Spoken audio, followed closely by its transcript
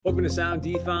Welcome to Sound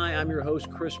DeFi. I'm your host,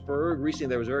 Chris Berg. Recently,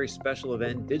 there was a very special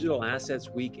event, Digital Assets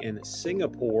Week in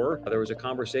Singapore. There was a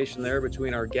conversation there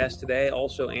between our guest today,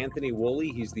 also Anthony Woolley.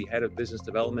 He's the head of business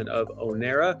development of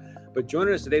Ownera. But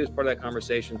joining us today as part of that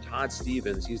conversation, Todd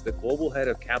Stevens. He's the global head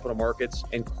of capital markets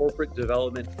and corporate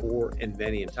development for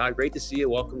Inveniam. Todd, great to see you.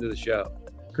 Welcome to the show.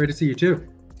 Great to see you too.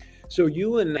 So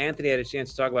you and Anthony had a chance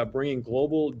to talk about bringing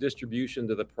global distribution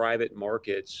to the private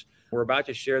markets. We're about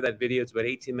to share that video. It's about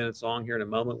 18 minutes long here in a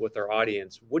moment with our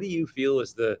audience. What do you feel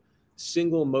is the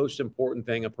single most important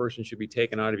thing a person should be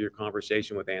taking out of your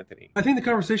conversation with Anthony? I think the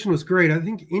conversation was great. I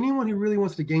think anyone who really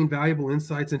wants to gain valuable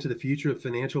insights into the future of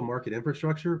financial market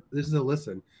infrastructure, this is a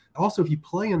listen. Also, if you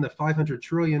play in the $500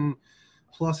 trillion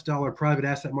plus private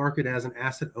asset market as an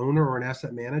asset owner or an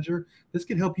asset manager, this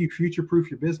can help you future-proof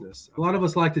your business. A lot of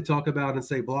us like to talk about and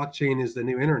say blockchain is the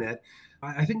new internet.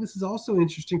 I think this is also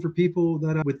interesting for people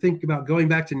that would think about going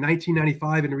back to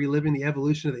 1995 and reliving the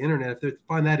evolution of the internet. If they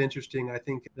find that interesting, I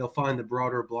think they'll find the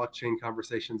broader blockchain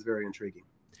conversations very intriguing.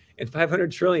 And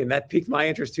 500 trillion, that piqued my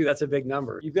interest too. That's a big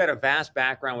number. You've got a vast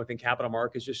background within capital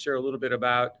markets. Just share a little bit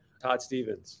about Todd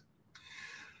Stevens.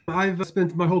 I've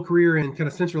spent my whole career in kind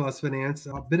of centralized finance.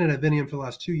 I've been at Inveniam for the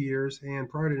last 2 years. And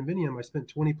prior to Inveniam, I spent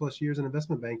 20 plus years in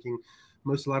investment banking,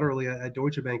 most laterally at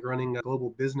Deutsche Bank running global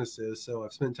businesses. So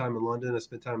I've spent time in London, I've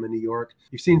spent time in New York.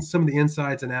 You've seen some of the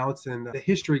insides and outs, and the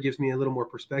history gives me a little more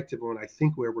perspective on I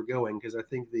think where we're going, because I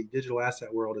think the digital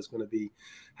asset world is going to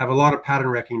have a lot of pattern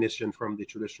recognition from the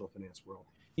traditional finance world.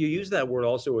 You use that word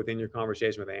also within your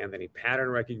conversation with Anthony, pattern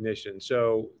recognition.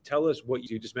 So tell us what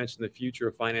you just mentioned, the future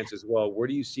of finance as well. Where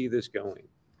do you see this going?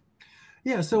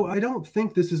 Yeah, so I don't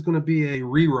think this is going to be a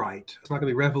rewrite. It's not going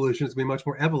to be revolution. It's going to be much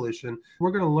more evolution.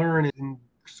 We're going to learn and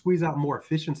squeeze out more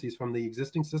efficiencies from the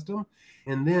existing system.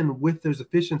 And then with those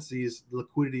efficiencies,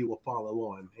 liquidity will follow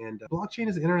on. And blockchain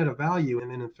is the internet of value.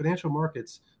 And then in financial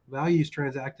markets, value is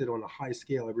transacted on a high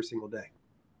scale every single day.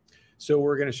 So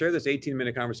we're going to share this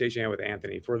 18-minute conversation with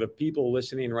Anthony. For the people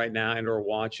listening right now and or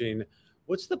watching,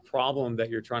 what's the problem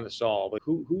that you're trying to solve? Like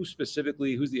who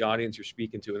specifically, who's the audience you're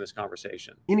speaking to in this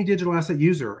conversation? Any digital asset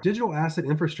user. Digital asset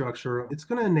infrastructure, it's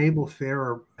going to enable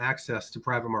fairer access to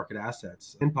private market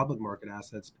assets and public market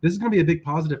assets. This is going to be a big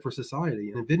positive for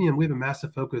society. In Inveniam, we have a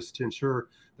massive focus to ensure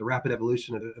the rapid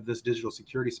evolution of this digital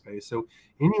security space. So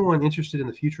anyone interested in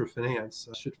the future of finance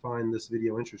should find this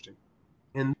video interesting.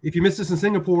 And if you missed us in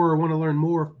Singapore or want to learn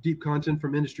more deep content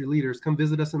from industry leaders, come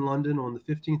visit us in London on the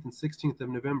 15th and 16th of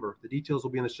November. The details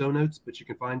will be in the show notes, but you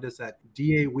can find us at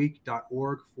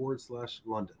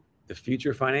daweek.org/London. The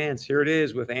future of finance. Here it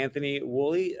is with Anthony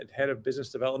Woolley, head of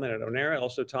business development at Ownera,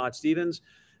 also Todd Stevens,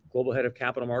 global head of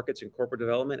capital markets and corporate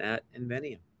development at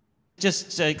Inveniam.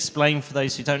 Just to explain for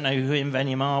those who don't know who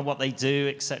Inveniam are, what they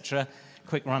do, etc.,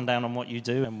 quick rundown on what you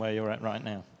do and where you're at right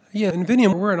now. Yeah,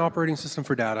 Inveniam, we're an operating system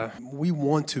for data. We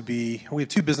have two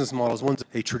business models. One's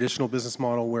a traditional business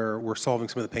model where we're solving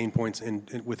some of the pain points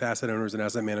with asset owners and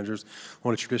asset managers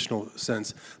on a traditional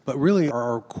sense. But really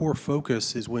our core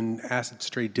focus is when assets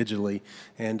trade digitally.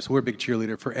 And so we're a big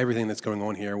cheerleader for everything that's going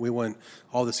on here. We want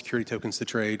all the security tokens to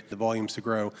trade, the volumes to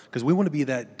grow, because we want to be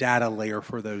that data layer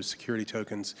for those security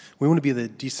tokens. We want to be the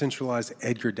decentralized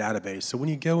Edgar database. So when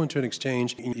you go into an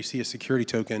exchange and you see a security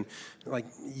token,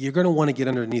 you're going to want to get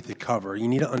underneath the cover. You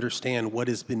need to understand what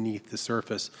is beneath the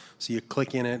surface. So you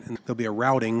click in it, and there'll be a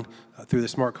routing through the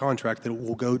smart contract that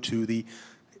will go to the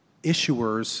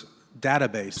issuer's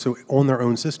database, so on their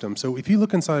own system. So if you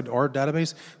look inside our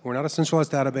database, we're not a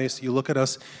centralized database. You look at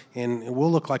us, and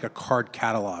we'll look like a card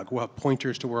catalog. We'll have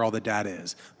pointers to where all the data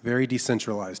is. Very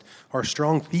decentralized. Our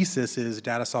strong thesis is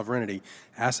data sovereignty.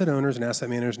 Asset owners and asset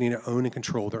managers need to own and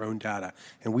control their own data.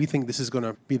 And we think this is going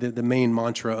to be the main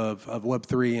mantra of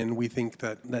Web3, and we think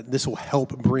that this will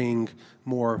help bring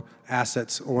more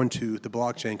assets onto the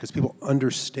blockchain because people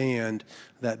understand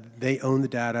that they own the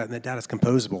data and that data is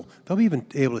composable. They'll be even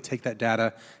able to take that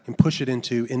data and push it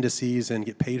into indices and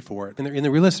get paid for it. In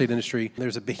the real estate industry,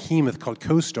 there's a behemoth called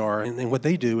CoStar, and what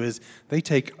they do is they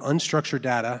take unstructured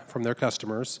data from their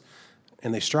customers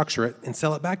and they structure it and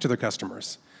sell it back to their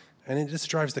customers. And it just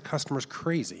drives the customers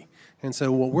crazy. And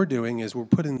so what we're doing is we're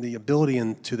putting the ability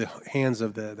into the hands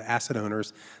of the asset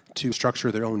owners to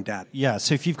structure their own data. Yeah,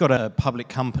 so if you've got a public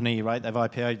company, right, they've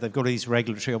IPO'd, they've got these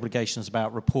regulatory obligations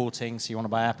about reporting, so you want to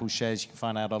buy Apple shares, you can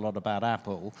find out a lot about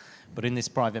Apple. But in this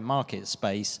private market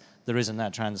space, there isn't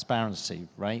that transparency,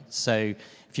 right? So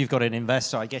if you've got an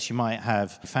investor, I guess you might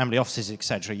have family offices,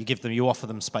 etc. You offer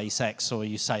them SpaceX, or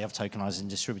you say I've tokenized and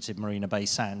distributed Marina Bay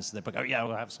Sands. They go, yeah,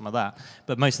 we'll have some of that.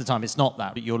 But most of the time, it's not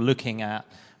that. But you're looking at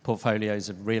portfolios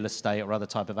of real estate or other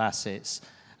type of assets,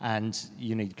 and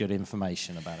you need good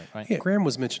information about it, right? Yeah, Graham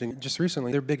was mentioning just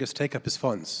recently their biggest take-up is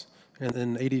funds. And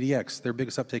then ADDX, their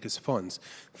biggest uptake is funds.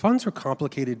 Funds are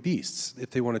complicated beasts.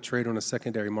 If they want to trade on a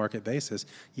secondary market basis,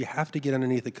 you have to get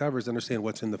underneath the covers to understand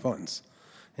what's in the funds.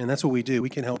 And that's what we do. We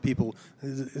can help people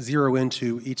zero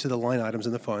into each of the line items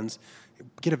in the funds,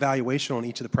 get a valuation on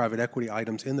each of the private equity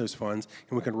items in those funds,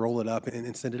 and we can roll it up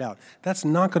and send it out. That's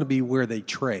not going to be where they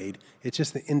trade. It's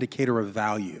just the indicator of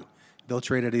value. They'll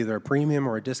trade at either a premium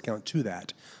or a discount to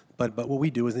that. But what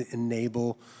we do is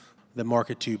enable the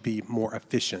market to be more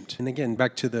efficient. And again,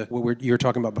 back to what you were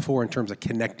talking about before in terms of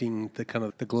connecting the kind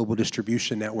of the global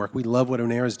distribution network. We love what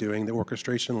Ownera is doing, the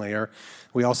orchestration layer.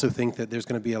 We also think that there's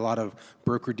going to be a lot of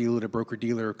broker-dealer to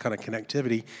broker-dealer kind of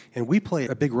connectivity, and we play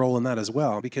a big role in that as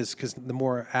well because the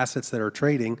more assets that are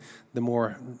trading, the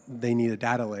more they need a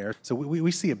data layer. So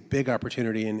we see a big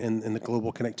opportunity in the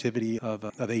global connectivity of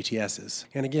ATSs.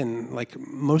 And again, like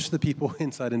most of the people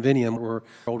inside Inveniam were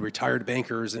old retired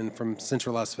bankers and from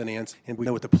centralized finance, and we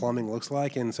know what the plumbing looks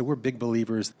like, and so we're big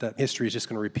believers that history is just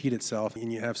going to repeat itself,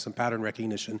 and you have some pattern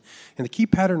recognition. And the key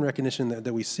pattern recognition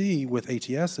that we see with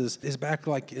ATSs is back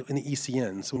like in the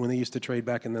ECNs, when they used to trade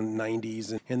back in the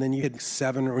 90s, and then you had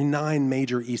 7 or 9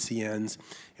 major ECNs,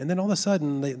 and then all of a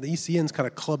sudden the ECNs kind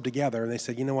of clubbed together, and they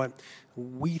said, you know what,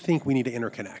 we think we need to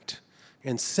interconnect.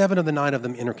 And 7 of the 9 of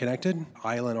them interconnected,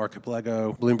 Island,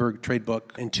 Archipelago, Bloomberg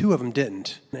Tradebook, and 2 of them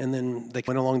didn't. And then they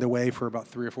went along their way for about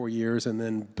 3 or 4 years, and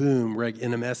then boom, Reg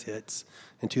NMS hits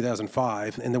in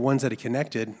 2005. And the ones that had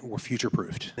connected were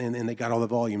future-proofed, and they got all the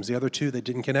volumes. The other 2 that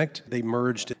didn't connect, they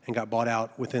merged and got bought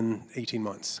out within 18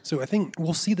 months. So I think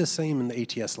we'll see the same in the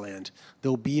ATS land.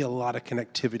 There'll be a lot of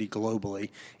connectivity globally,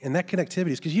 and that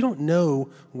connectivity is because you don't know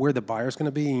where the buyer's going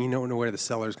to be, and you don't know where the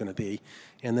seller's going to be.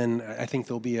 And then I think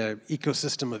there'll be an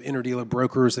ecosystem of interdealer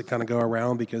brokers that kind of go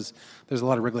around because there's a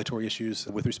lot of regulatory issues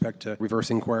with respect to reverse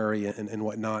inquiry and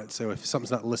whatnot. So if something's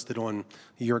not listed on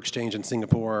your exchange in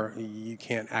Singapore, you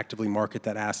can't actively market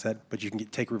that asset, but you can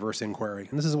take reverse inquiry.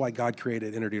 And this is why God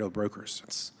created interdealer brokers.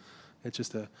 It's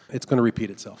going to repeat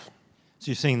itself. So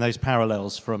you're seeing those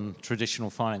parallels from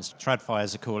traditional finance, TradFi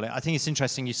as I call it. I think it's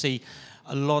interesting. You see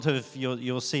a lot of,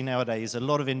 you'll see nowadays, a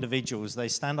lot of individuals, they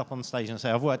stand up on stage and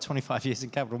say, I've worked 25 years in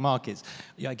capital markets.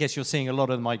 I guess you're seeing a lot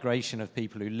of the migration of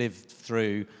people who lived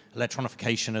through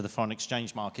electronification of the foreign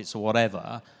exchange markets or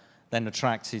whatever, then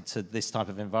attracted to this type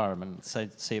of environment. So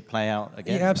see it play out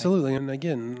again. Yeah, absolutely. And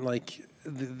again, like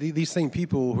these same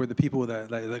people who are the people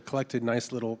that collected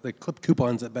nice little, they clipped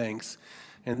coupons at banks,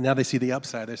 and now they see the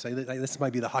upside. They say, this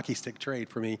might be the hockey stick trade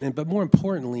for me. But more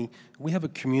importantly, we have a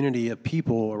community of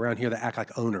people around here that act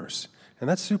like owners. And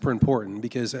that's super important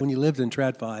because when you lived in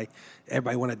TradFi,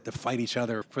 everybody wanted to fight each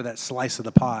other for that slice of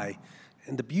the pie.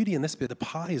 And the beauty in this bit, the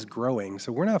pie is growing.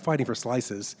 So we're not fighting for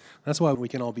slices. That's why we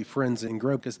can all be friends and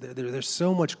grow because there's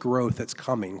so much growth that's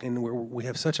coming. And we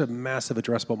have such a massive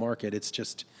addressable market. It's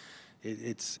just,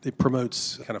 it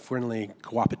promotes kind of friendly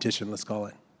co-opetition, let's call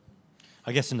it.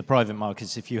 I guess in the private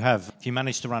markets, if you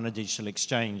manage to run a digital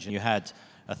exchange and you had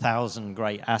 1,000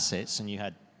 great assets and you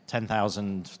had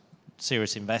 10,000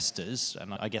 serious investors,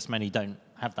 and I guess many don't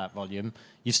have that volume,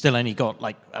 you've still only got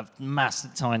like a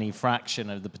massive tiny fraction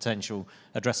of the potential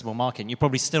addressable market. And you're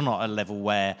probably still not at a level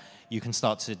where you can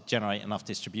start to generate enough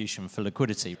distribution for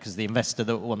liquidity because the investor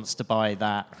that wants to buy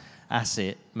that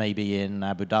asset maybe in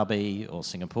Abu Dhabi or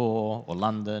Singapore or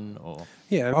London or...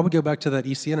 Yeah, I would go back to that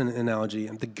ECN analogy.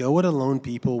 The go-it-alone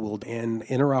people and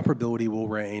interoperability will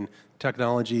reign.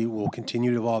 Technology will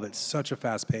continue to evolve at such a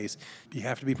fast pace. You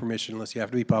have to be permissionless, you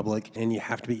have to be public, and you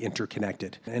have to be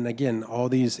interconnected. And again, all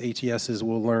these ATSs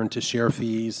will learn to share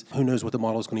fees. Who knows what the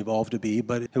model is going to evolve to be,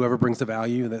 but whoever brings the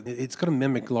value, it's going to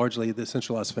mimic largely the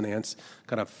centralized finance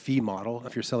kind of fee model.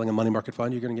 If you're selling a money market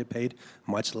fund, you're going to get paid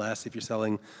much less. If you're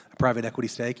selling a private equity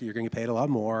stake, you're going to get paid a lot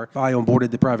more. If I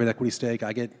onboarded the private equity stake,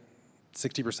 I get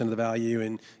 60% of the value,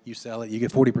 and you sell it, you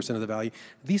get 40% of the value.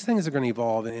 These things are going to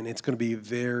evolve, and it's going to be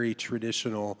very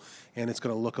traditional, and it's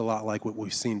going to look a lot like what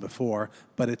we've seen before,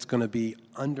 but it's going to be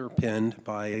underpinned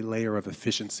by a layer of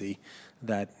efficiency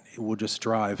that will just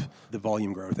drive the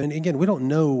volume growth. And again, we don't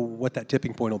know what that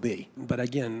tipping point will be, but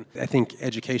again, I think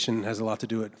education has a lot to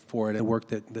do it for it. The work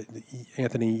that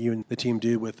Anthony, you and the team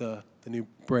do with the new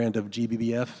brand of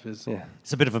GBBF is... Yeah.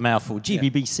 It's a bit of a mouthful.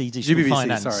 GBBC Digital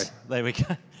Finance. Sorry. There we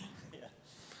go.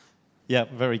 Yeah,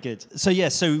 very good. So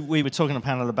we were talking on a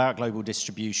panel about global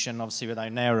distribution. Obviously, with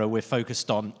Ownera, we're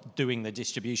focused on doing the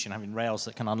distribution, having rails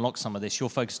that can unlock some of this. You're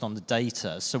focused on the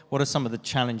data. So what are some of the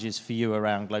challenges for you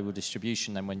around global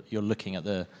distribution then when you're looking at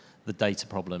the the data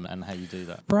problem and how you do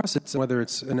that? For us, it's whether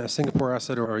it's in a Singapore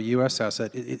asset or a U.S.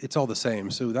 asset, it's all the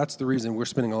same. So that's the reason we're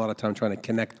spending a lot of time trying to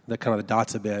connect the kind of the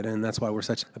dots a bit, and that's why we're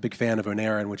such a big fan of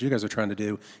Ownera and what you guys are trying to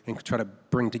do, and try to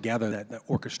bring together that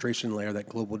orchestration layer, that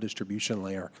global distribution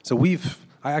layer. So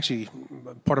I actually,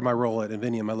 part of my role at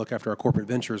Inveniam, I look after our corporate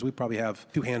ventures. We probably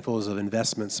have 2 handfuls of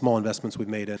investments, small investments we've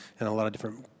made in a lot of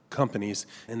different companies,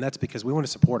 and that's because we want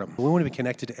to support them. We want to be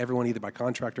connected to everyone either by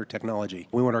contract or technology.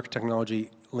 We want our technology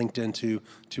linked into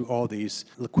all these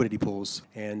liquidity pools,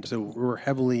 and so we're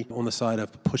heavily on the side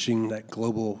of pushing that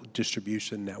global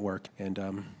distribution network. And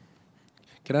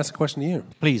can I ask a question to you?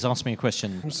 Please ask me a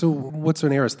question. So what's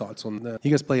Ownera's thoughts on that?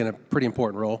 You guys play in a pretty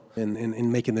important role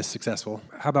in making this successful.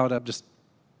 How about just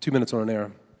 2 minutes on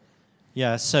Ownera?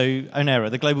 Yeah, so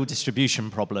Ownera, the global distribution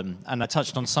problem, and I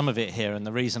touched on some of it here, and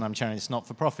the reason I'm chairing this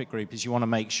not-for-profit group is you want to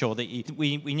make sure that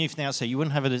we knew from the outset you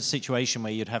wouldn't have a situation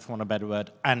where you'd have, for want of a better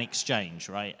word, an exchange,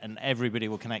 right? And everybody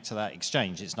will connect to that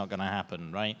exchange. It's not going to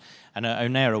happen, right? And at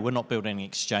Ownera, we're not building an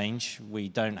exchange. We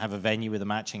don't have a venue with a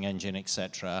matching engine,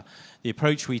 etc. The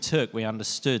approach we took, we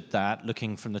understood that,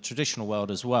 looking from the traditional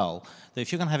world as well, that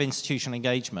if you're going to have institutional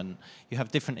engagement, you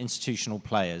have different institutional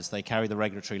players. They carry the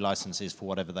regulatory licenses for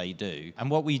whatever they do.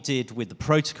 And what we did with the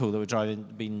protocol that we're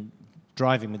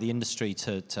driving with the industry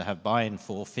to have buy-in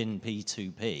for,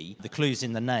 FinP2P, the clue's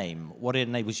in the name. What it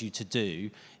enables you to do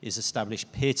is establish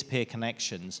peer-to-peer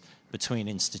connections between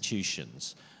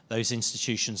institutions. Those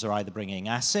institutions are either bringing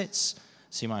assets,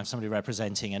 so you might have somebody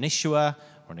representing an issuer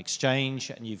or an exchange,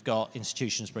 and you've got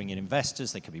institutions bringing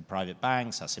investors. They could be private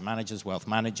banks, asset managers, wealth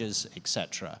managers,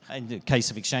 etc. In the case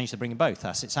of exchange, they're bringing both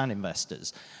assets and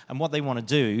investors. And what they want to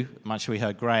do, much we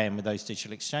heard Graham with those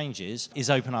digital exchanges, is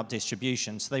open up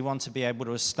distribution. So they want to be able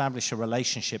to establish a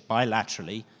relationship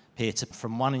bilaterally,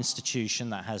 from one institution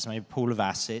that has maybe a pool of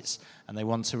assets, and they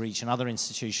want to reach another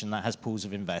institution that has pools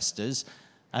of investors,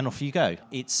 and off you go.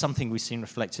 It's something we've seen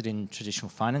reflected in traditional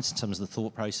finance in terms of the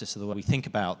thought process of the way we think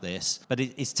about this, but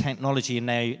it's technology and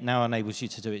now enables you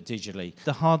to do it digitally.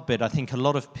 The hard bit, I think a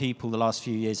lot of people the last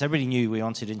few years, everybody knew we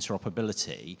wanted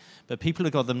interoperability, but people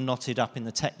have got them knotted up in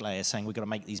the tech layer saying we've got to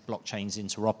make these blockchains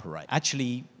interoperate.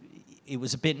 Actually, it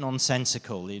was a bit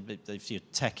nonsensical. If you're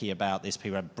techie about this,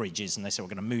 people have bridges and they say we're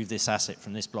going to move this asset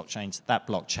from this blockchain to that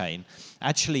blockchain.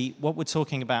 Actually, what we're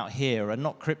talking about here are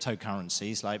not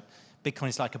cryptocurrencies. Like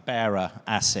Bitcoin's like a bearer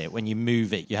asset. When you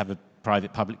move it, you have a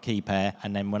private public key pair,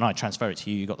 and then when I transfer it to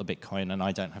you, you got the Bitcoin and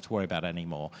I don't have to worry about it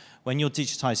anymore. When you're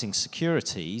digitizing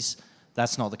securities,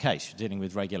 that's not the case. You're dealing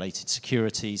with regulated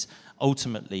securities.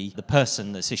 Ultimately, the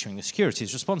person that's issuing the security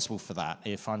is responsible for that.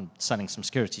 If I'm selling some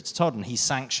security to Todd and he's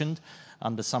sanctioned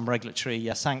under some regulatory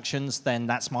sanctions, then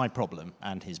that's my problem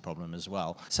and his problem as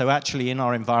well. So actually in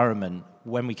our environment,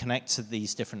 when we connect to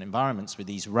these different environments with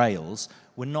these rails,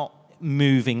 we're not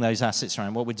moving those assets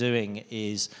around. What we're doing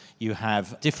is you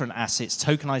have different assets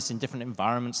tokenized in different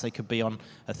environments. They could be on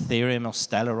Ethereum or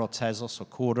Stellar or Tezos or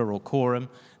Corda or Quorum.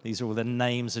 These are all the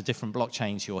names of different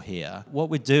blockchains you'll hear.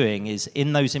 What we're doing is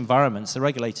in those environments, the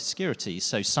regulated securities,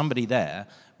 so somebody there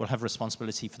will have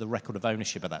responsibility for the record of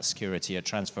ownership of that security, a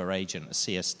transfer agent, a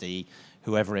CSD,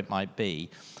 whoever it might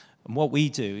be. And what we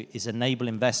do is enable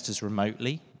investors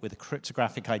remotely with a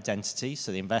cryptographic identity,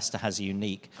 so the investor has a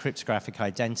unique cryptographic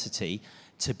identity,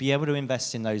 to be able to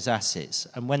invest in those assets.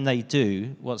 And when they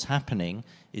do, what's happening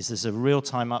is there's a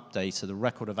real-time update of the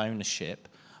record of ownership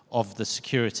of the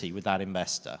security with that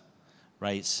investor,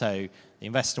 right? So the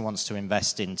investor wants to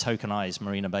invest in tokenized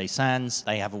Marina Bay Sands.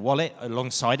 They have a wallet.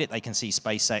 Alongside it, they can see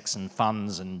SpaceX and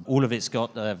funds, and all of it's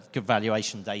got good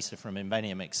valuation data from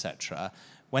Inveniam, etc.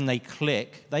 When they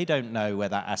click, they don't know where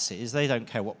that asset is. They don't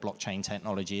care what blockchain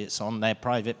technology it's on. Their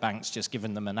private bank's just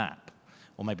given them an app.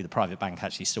 Or maybe the private bank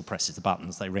actually still presses the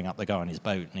buttons. They ring up the guy on his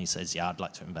boat and he says, yeah, I'd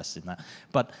like to invest in that.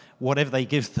 But whatever they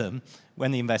give them,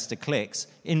 when the investor clicks,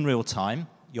 in real time,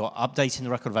 you're updating the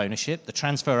record of ownership. The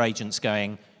transfer agent's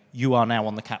going, you are now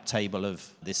on the cap table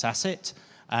of this asset,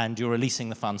 and you're releasing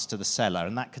the funds to the seller.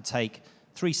 And that could take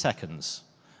 3 seconds,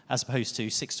 as opposed to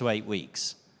 6 to 8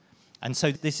 weeks. And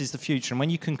so this is the future. And when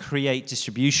you can create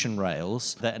distribution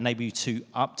rails that enable you to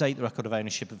update the record of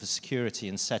ownership of a security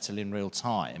and settle in real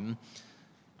time,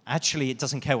 actually it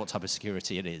doesn't care what type of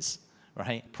security it is,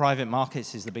 right? Private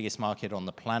markets is the biggest market on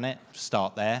the planet.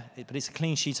 Start there. But it's a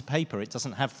clean sheet of paper. It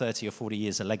doesn't have 30 or 40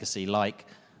 years of legacy like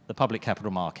the public capital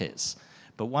markets.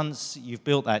 But once you've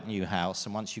built that new house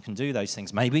and once you can do those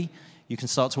things, maybe you can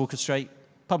start to orchestrate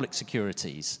public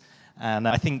securities. And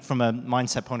I think from a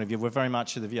mindset point of view, we're very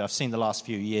much of the view, I've seen the last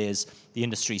few years, the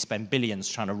industry spend billions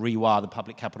trying to rewire the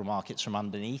public capital markets from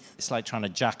underneath. It's like trying to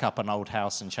jack up an old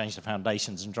house and change the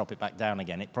foundations and drop it back down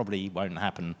again. It probably won't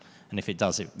happen. And if it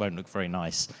does, it won't look very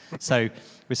nice. So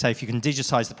we say if you can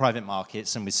digitize the private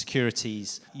markets and with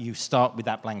securities, you start with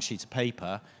that blank sheet of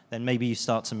paper, then maybe you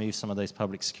start to move some of those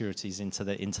public securities into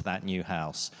that new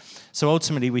house. So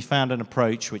ultimately, we found an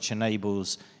approach which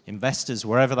enables investors,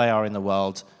 wherever they are in the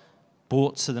world,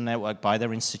 brought to the network by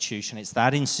their institution. It's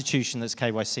that institution that's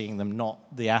KYCing them, not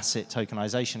the asset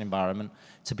tokenization environment,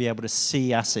 to be able to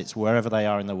see assets wherever they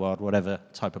are in the world, whatever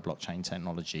type of blockchain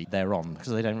technology they're on,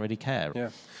 because they don't really care. Yeah,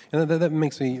 and that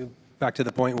makes me back to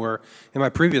the point where in my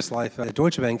previous life at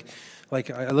Deutsche Bank, like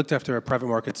I looked after a private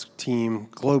markets team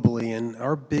globally, and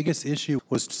our biggest issue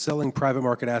was selling private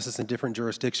market assets in different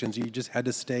jurisdictions. You just had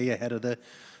to stay ahead of the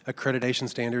accreditation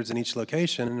standards in each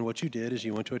location, and what you did is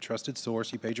you went to a trusted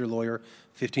source, you paid your lawyer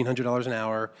 $1,500 an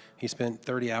hour, he spent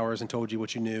 30 hours and told you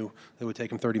what you knew that would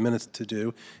take him 30 minutes to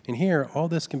do. And here, all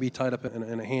this can be tied up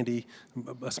in a handy,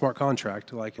 a smart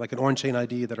contract, like an on-chain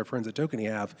ID that our friends at Tokeny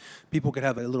have. People could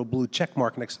have a little blue check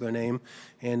mark next to their name,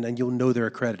 and you'll know they're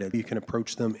accredited. You can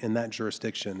approach them in that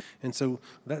jurisdiction. And so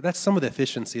that's some of the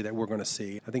efficiency that we're going to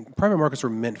see. I think private markets were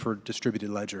meant for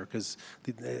distributed ledger because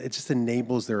it just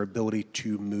enables their ability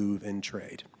to move and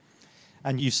trade.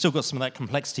 And you've still got some of that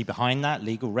complexity behind that,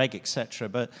 legal reg, etc.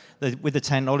 But with the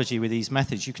technology, with these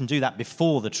methods, you can do that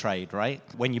before the trade, right?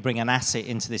 When you bring an asset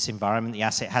into this environment, the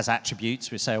asset has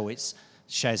attributes. We say, oh, it's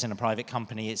shares in a private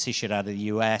company, it's issued out of the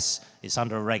US, it's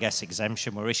under a Reg S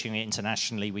exemption, we're issuing it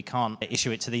internationally, we can't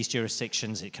issue it to these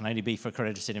jurisdictions, it can only be for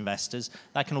accredited investors.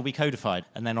 That can all be codified.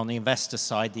 And then on the investor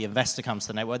side, the investor comes to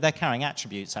the network, they're carrying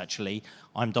attributes actually.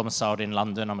 I'm domiciled in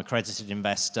London, I'm an accredited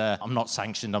investor, I'm not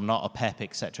sanctioned, I'm not a PEP,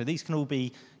 etc. These can all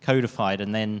be codified,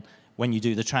 and then when you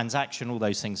do the transaction, all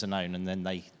those things are known, and then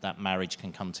that marriage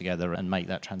can come together and make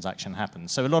that transaction happen.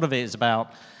 So a lot of it is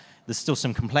about, there's still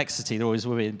some complexity, there always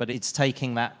will be, but it's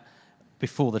taking that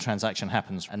before the transaction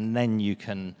happens, and then you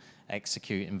can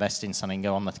execute, invest in something,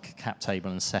 go on the cap table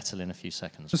and settle in a few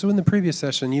seconds. So in the previous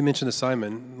session, you mentioned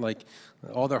assignment, like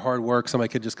all their hard work, somebody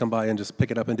could just come by and just pick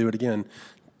it up and do it again.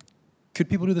 Could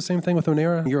people do the same thing with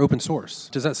Ownera? You're open source.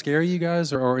 Does that scare you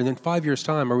guys? Or in 5 years'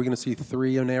 time, are we going to see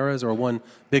 3 Owneras or 1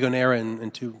 big Ownera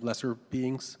and 2 lesser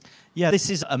beings? Yeah, this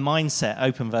is a mindset,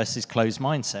 open versus closed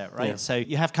mindset, right? Yeah. So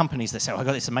you have companies that say, oh, I've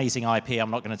got this amazing IP, I'm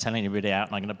not going to tell anybody out,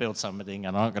 and I'm going to build something,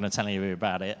 and I'm not going to tell anybody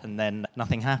about it, and then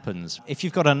nothing happens. If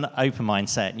you've got an open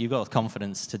mindset and you've got the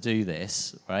confidence to do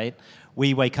this, right,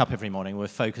 we wake up every morning, we're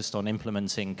focused on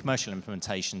implementing commercial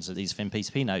implementations of these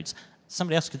FinP2P nodes.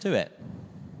 Somebody else could do it.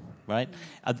 Right?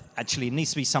 Actually, it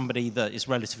needs to be somebody that is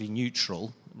relatively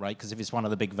neutral, right? Because if it's one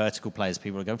of the big vertical players,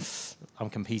 people will go, I'm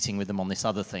competing with them on this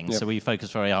other thing. Yep. So we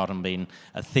focus very hard on being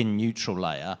a thin, neutral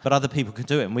layer. But other people could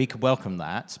do it, and we could welcome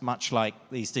that, much like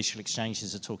these digital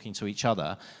exchanges are talking to each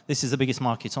other. This is the biggest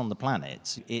market on the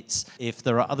planet. It's, if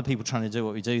there are other people trying to do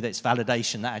what we do, that's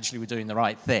validation that actually we're doing the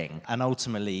right thing. And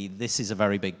ultimately, this is a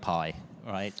very big pie.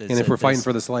 Right? And if we're fighting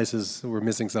for the slices, we're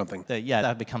missing something.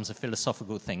 That becomes a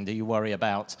philosophical thing. Do you worry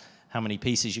about how many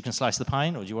pieces you can slice the pie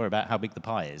in, or do you worry about how big the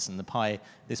pie is? And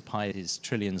this pie is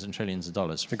trillions and trillions of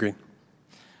dollars. Agreed.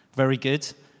 Very good.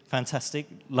 Fantastic.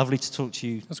 Lovely to talk to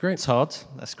you. That's great. Todd.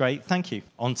 That's great. Thank you.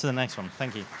 On to the next one.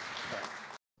 Thank you.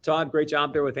 Todd, great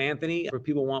job there with Anthony. If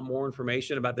people want more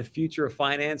information about the future of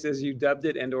finance, as you dubbed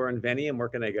it, and or Inveniam, where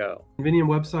can they go? Inveniam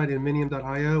website,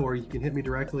 inveniam.io, or you can hit me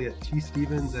directly at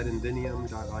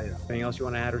tstevens@inveniam.io. Anything else you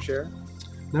want to add or share?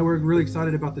 No, we're really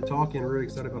excited about the talk and really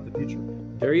excited about the future.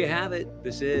 There you have it.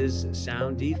 This is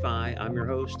Sound DeFi. I'm your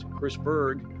host, Chris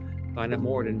Berg. Find out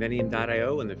more at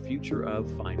inveniam.io and the future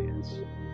of finance.